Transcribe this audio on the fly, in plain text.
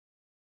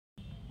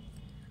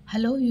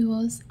Hello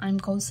viewers,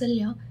 I'm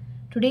Kausalya.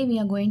 Today we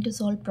are going to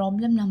solve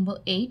problem number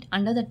 8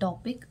 under the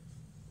topic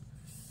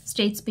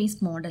state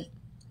space model.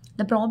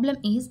 The problem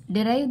is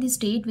derive the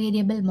state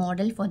variable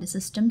model for the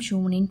system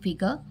shown in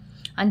figure,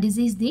 and this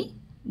is the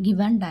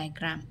given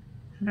diagram.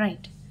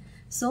 Right.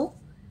 So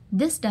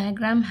this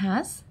diagram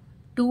has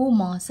two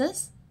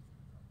masses,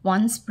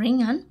 one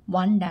spring and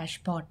one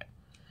dashpot.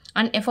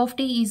 And f of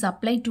t is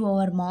applied to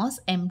our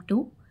mass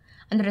m2,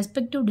 and the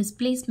respective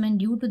displacement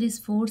due to this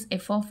force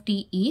f of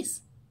t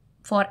is,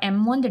 for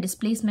m1 the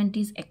displacement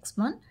is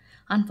x1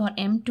 and for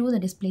m2 the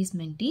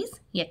displacement is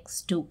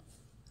x2.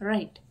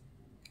 Right.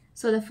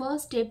 So the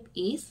first step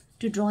is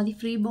to draw the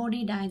free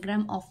body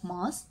diagram of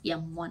mass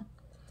m1.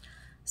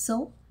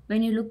 So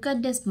when you look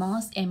at this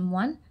mass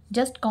m1,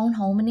 just count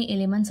how many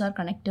elements are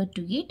connected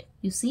to it.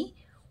 You see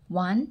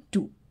 1,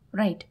 2.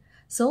 Right.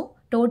 So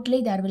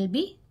totally there will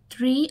be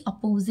 3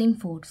 opposing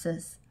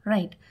forces.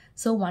 Right.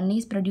 So one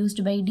is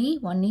produced by D,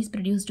 one is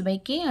produced by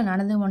K, and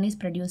another one is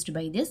produced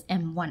by this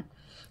m1.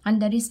 And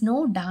there is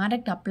no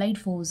direct applied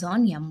force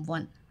on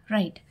m1.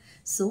 Right.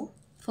 So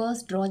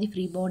first draw the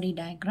free body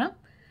diagram.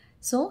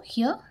 So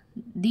here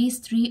these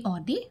 3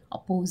 are the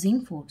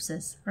opposing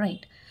forces.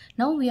 Right.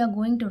 Now we are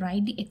going to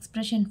write the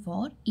expression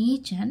for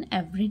each and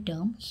every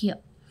term here.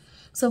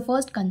 So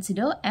first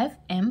consider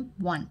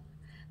Fm1.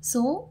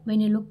 So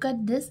when you look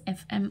at this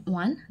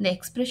Fm1, the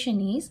expression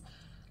is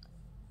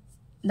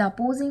the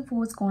opposing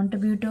force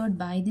contributed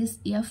by this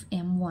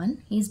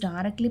Fm1 is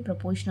directly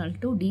proportional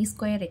to d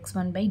square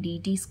x1 by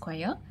dt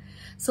square.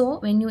 So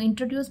when you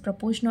introduce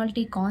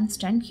proportionality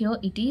constant, here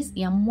it is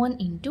m1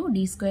 into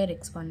d square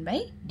x1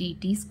 by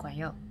dt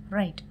square.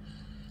 Right.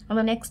 And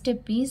the next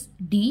step is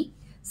d.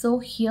 So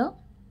here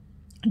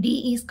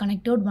d is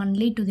connected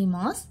only to the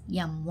mass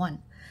m1.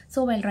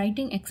 So while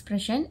writing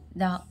expression,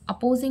 the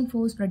opposing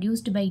force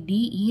produced by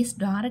d is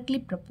directly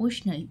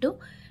proportional to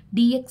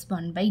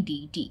dx1 by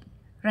dt.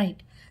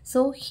 Right.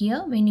 So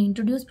here when you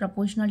introduce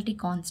proportionality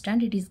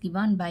constant, it is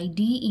given by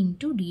d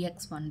into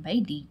dx1 by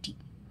dt.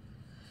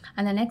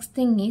 And the next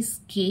thing is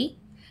k.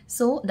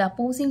 So the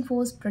opposing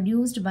force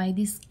produced by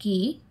this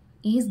k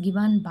is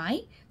given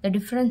by the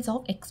difference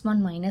of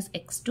x1 minus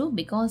x2,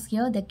 because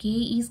here the k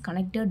is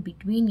connected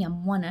between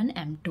m1 and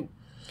m2.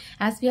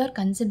 As we are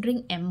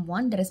considering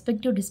m1, the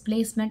respective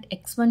displacement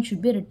x1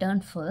 should be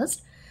returned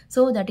first.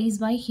 So that is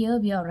why here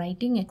we are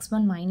writing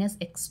x1 minus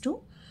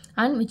x2,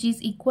 and which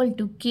is equal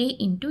to k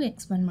into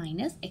x1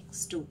 minus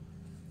x2.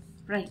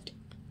 Right.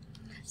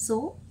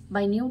 So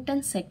by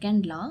Newton's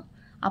second law,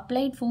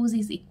 applied force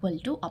is equal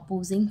to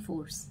opposing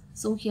force.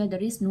 So here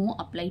there is no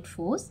applied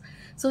force.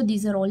 So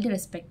these are all the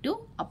respective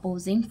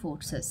opposing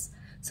forces.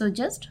 So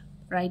just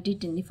write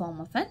it in the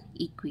form of an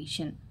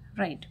equation.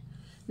 Right.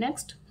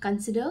 Next,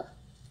 consider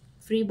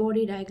free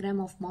body diagram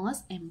of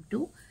mass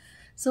m2.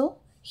 So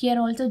here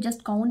also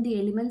just count the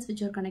elements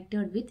which are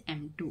connected with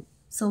m2.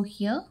 So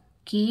here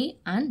k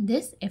and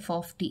this f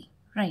of t.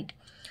 Right.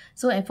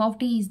 So f of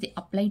t is the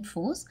applied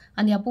force,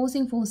 and the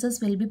opposing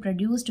forces will be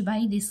produced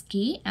by this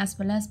k as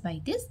well as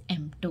by this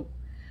m2.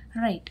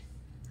 Right.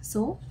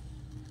 So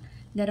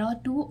there are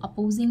 2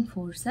 opposing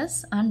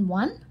forces and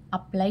 1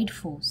 applied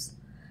force.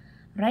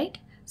 Right.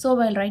 So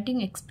while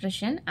writing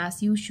expression,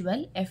 as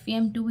usual,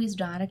 Fm2 is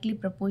directly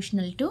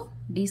proportional to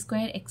d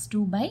square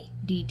x2 by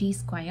dt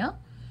square.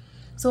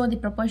 So the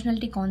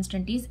proportionality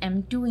constant is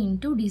m2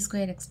 into d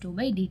square x2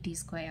 by dt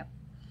square.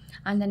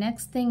 And the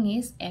next thing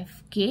is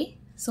Fk.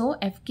 So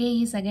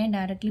Fk is again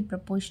directly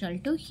proportional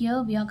to,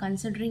 here we are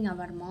considering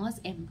our mass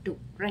m2.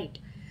 Right.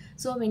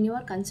 So when you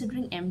are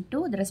considering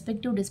m2, the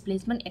respective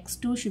displacement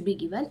x2 should be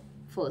given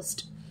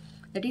first.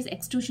 That is,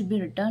 x2 should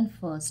be returned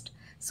first.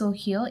 So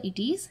here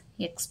it is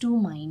x2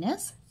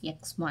 minus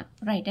x1.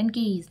 Right. And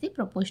k is the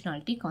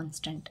proportionality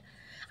constant.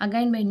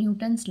 Again by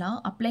Newton's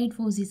law, applied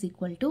force is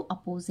equal to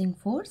opposing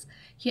force.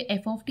 Here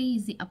f of t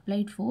is the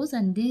applied force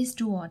and these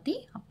 2 are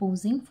the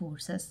opposing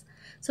forces.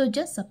 So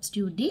just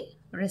substitute the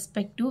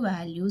respective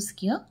values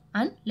here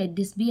and let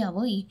this be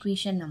our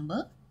equation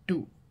number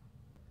 2.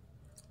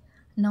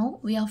 Now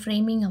we are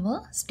framing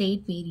our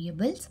state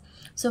variables.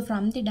 So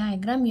from the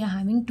diagram we are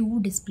having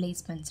 2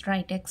 displacements,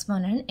 right,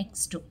 x1 and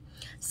x2.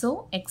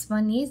 So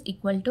x1 is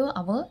equal to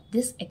our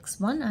this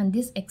x1 and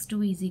this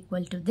x2 is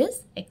equal to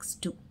this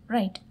x2.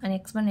 Right. And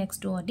x1,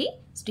 x2 are the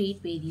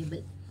state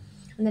variable.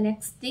 And the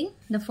next thing,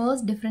 the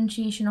first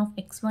differentiation of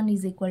x1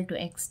 is equal to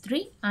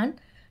x3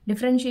 and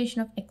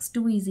differentiation of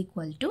x2 is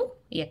equal to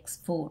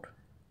x4.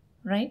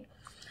 Right.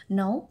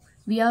 Now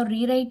we are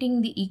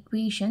rewriting the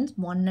equations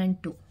 1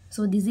 and 2.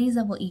 So this is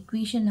our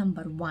equation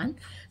number 1.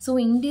 So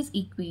in this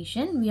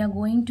equation, we are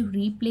going to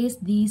replace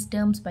these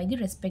terms by the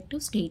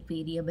respective state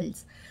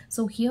variables.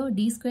 So here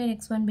d square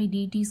x1 by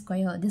dt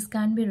square, this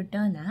can be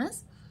written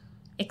as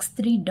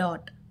x3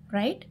 dot.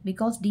 Right,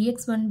 because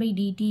dx1 by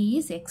dt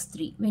is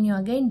x3. When you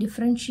again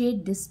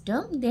differentiate this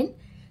term, then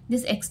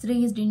this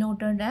x3 is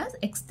denoted as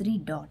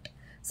x3 dot.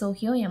 So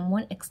here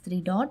m1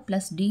 x3 dot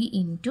plus d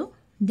into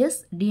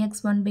this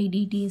dx1 by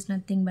dt is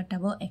nothing but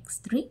our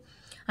x3.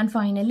 And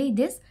finally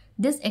this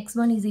this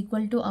x1 is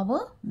equal to our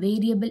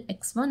variable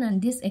x1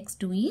 and this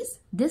x2 is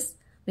this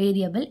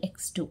variable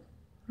x2,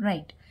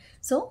 right?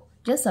 So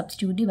just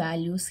substitute the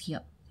values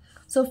here.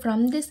 So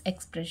from this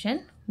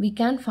expression we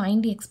can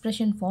find the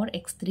expression for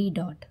x3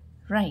 dot,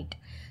 right?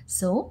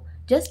 So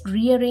just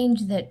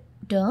rearrange the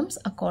terms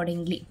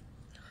accordingly.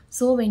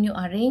 So when you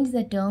arrange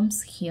the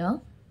terms here,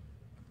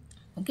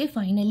 okay,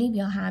 finally we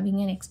are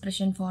having an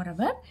expression for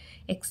our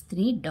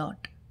x3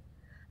 dot,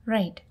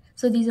 right?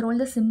 So these are all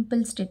the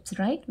simple steps,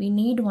 right? We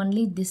need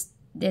only this,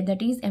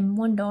 that is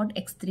m1 dot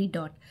x3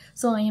 dot.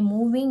 So I am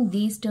moving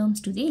these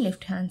terms to the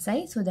left hand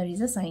side, so there is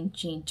a sign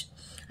change.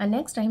 And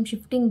next I am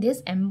shifting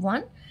this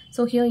m1,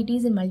 so here it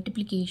is in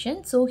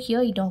multiplication, so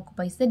here it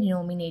occupies the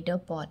denominator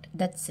part,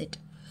 that's it.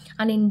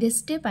 And in this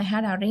step I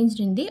had arranged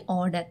in the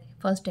order,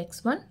 first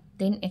x1,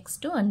 then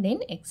x2 and then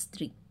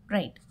x3,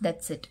 right?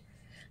 That's it.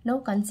 Now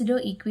consider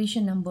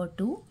equation number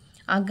 2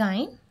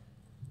 again,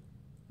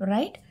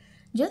 right?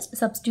 Just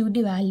substitute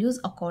the values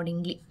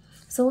accordingly.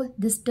 So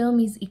this term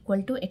is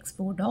equal to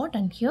x4 dot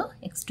and here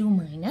x2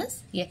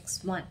 minus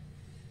x1,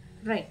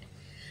 right?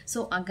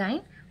 So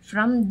again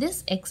from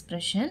this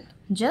expression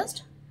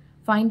just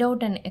find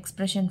out an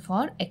expression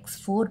for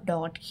x4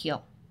 dot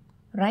here,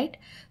 right?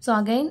 So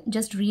again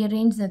just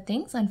rearrange the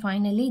things and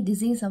finally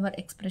this is our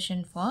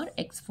expression for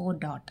x4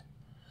 dot,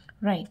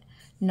 right?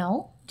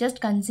 Now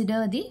just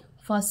consider the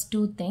first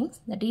two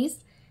things, that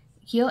is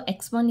here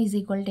x1 is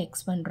equal to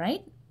x1,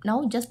 right?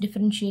 Now just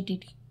differentiate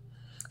it.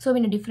 So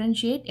when you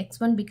differentiate,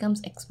 x1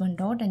 becomes x1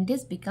 dot and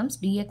this becomes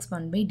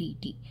dx1 by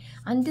dt,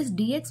 and this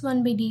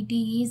dx1 by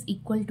dt is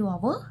equal to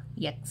our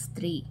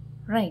x3,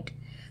 right?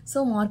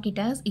 So mark it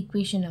as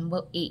equation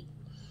number A.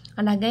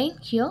 And again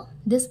here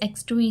this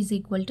x2 is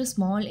equal to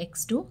small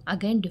x2,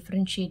 again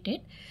differentiate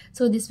it.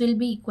 So this will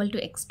be equal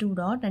to x2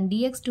 dot and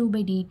dx2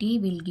 by dt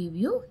will give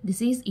you,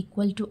 this is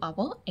equal to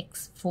our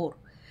x4,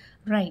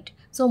 right?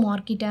 So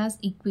mark it as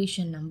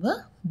equation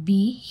number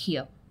B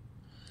here.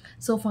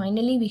 So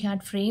finally we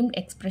had framed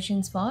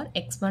expressions for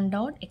x1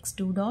 dot,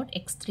 x2 dot,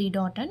 x3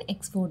 dot and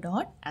x4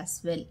 dot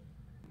as well.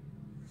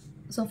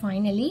 So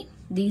finally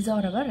these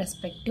are our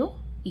respective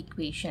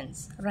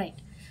equations, right?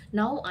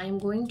 Now I am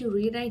going to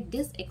rewrite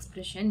this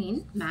expression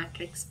in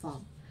matrix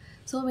form.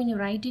 So when you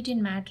write it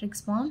in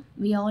matrix form,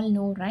 we all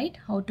know, right,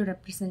 how to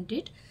represent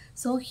it.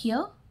 So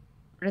here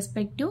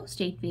respective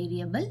state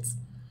variables,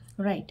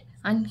 right?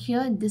 And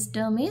here this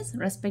term is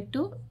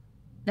respective,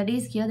 that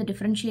is here the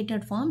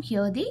differentiated form,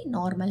 here the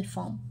normal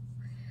form.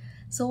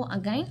 So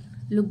again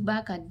look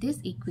back at this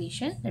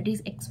equation, that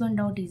is x1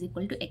 dot is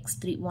equal to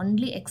x3,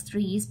 only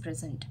x3 is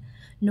present,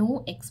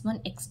 no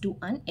x1, x2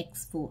 and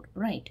x4,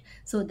 right?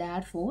 So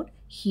therefore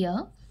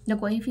here the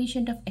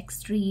coefficient of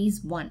x3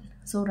 is 1,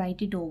 so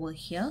write it over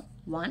here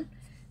 1,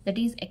 that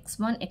is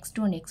x1,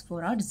 x2 and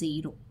x4 are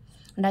 0.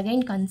 And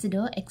again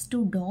consider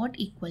x2 dot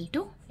equal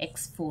to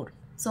x4,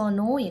 so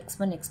no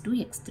x1,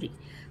 x2, x3.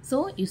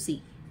 So you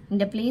see in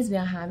the place we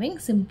are having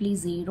simply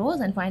zeros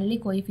and finally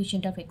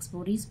coefficient of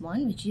x4 is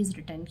 1, which is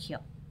written here,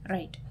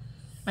 right?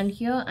 And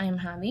here I am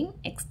having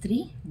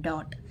x3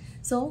 dot.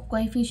 So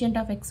coefficient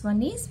of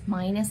x1 is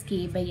minus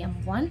k by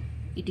m1,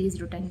 it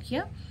is written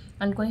here,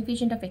 and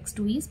coefficient of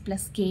x2 is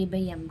plus k by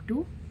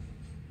m2,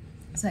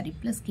 sorry,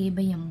 plus k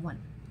by m1,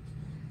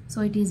 so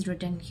it is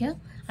written here.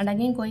 And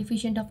again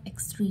coefficient of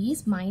x3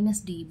 is minus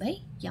d by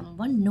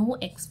m1, no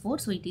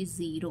x4, so it is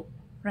 0,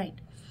 right?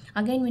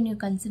 Again when you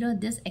consider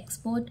this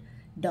x4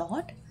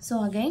 dot,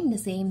 so again the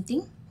same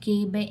thing,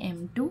 k by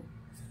m2,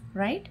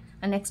 right?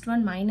 And next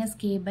one minus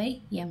k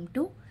by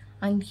m2,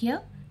 and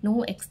here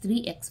no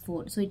x3,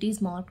 x4, so it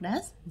is marked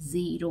as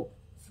 0,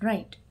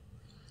 right?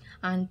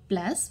 And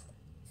plus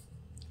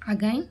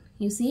again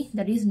you see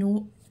there is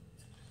no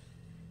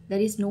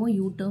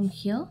u term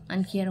here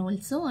and here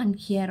also and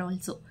here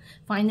also.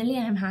 Finally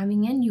I am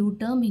having an u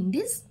term in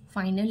this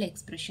final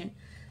expression.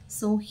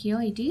 So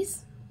here it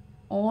is,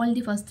 all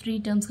the first three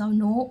terms have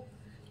no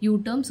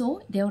u term,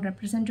 so they are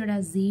represented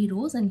as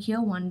zeros, and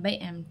here 1 by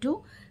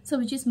m2, so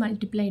which is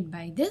multiplied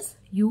by this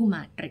u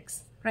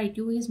matrix, right?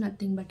 U is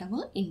nothing but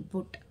our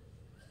input.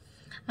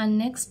 And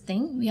next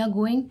thing we are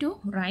going to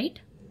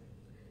write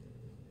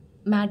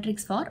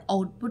matrix for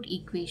output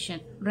equation,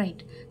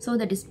 right? So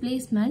the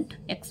displacement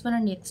x1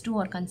 and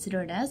x2 are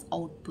considered as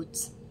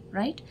outputs,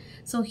 right?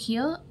 So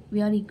here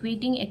we are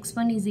equating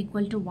x1 is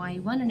equal to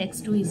y1 and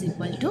x2 is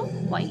equal to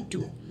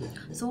y2.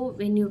 So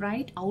when you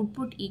write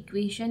output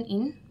equation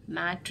in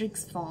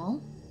matrix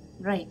form,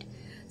 right?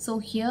 So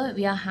here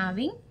we are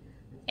having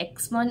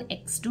x1,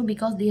 x2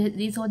 because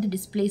these are the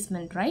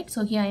displacement, right?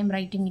 So here I am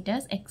writing it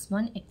as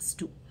x1,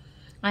 x2.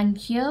 And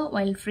here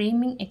while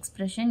framing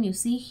expression, you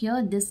see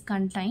here this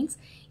contains,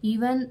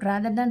 even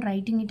rather than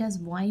writing it as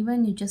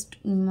y1, you just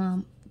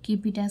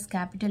keep it as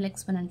capital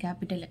X1 and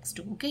capital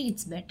X2, okay?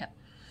 It's better.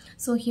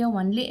 So here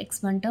only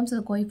x1 term, so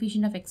the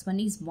coefficient of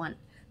x1 is 1.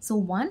 So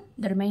 1,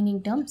 the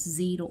remaining terms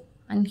 0.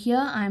 And here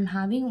I am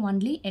having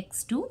only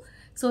x2.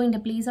 So in the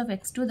place of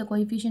x2, the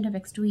coefficient of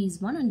x2 is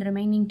 1 and the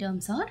remaining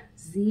terms are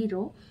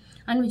 0,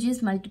 and which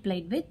is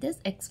multiplied with this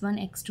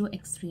x1, x2,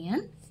 x3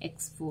 and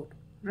x4,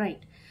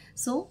 right?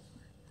 So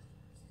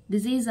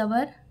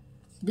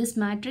this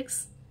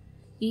matrix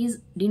is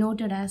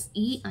denoted as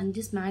E and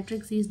this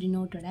matrix is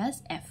denoted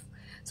as F.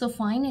 So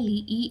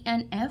finally E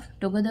and F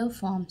together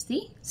forms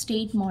the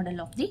state model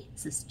of the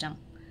system.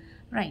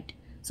 Right.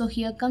 So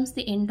here comes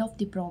the end of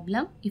the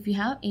problem. If you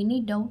have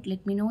any doubt,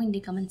 let me know in the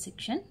comment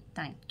section.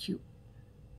 Thank you.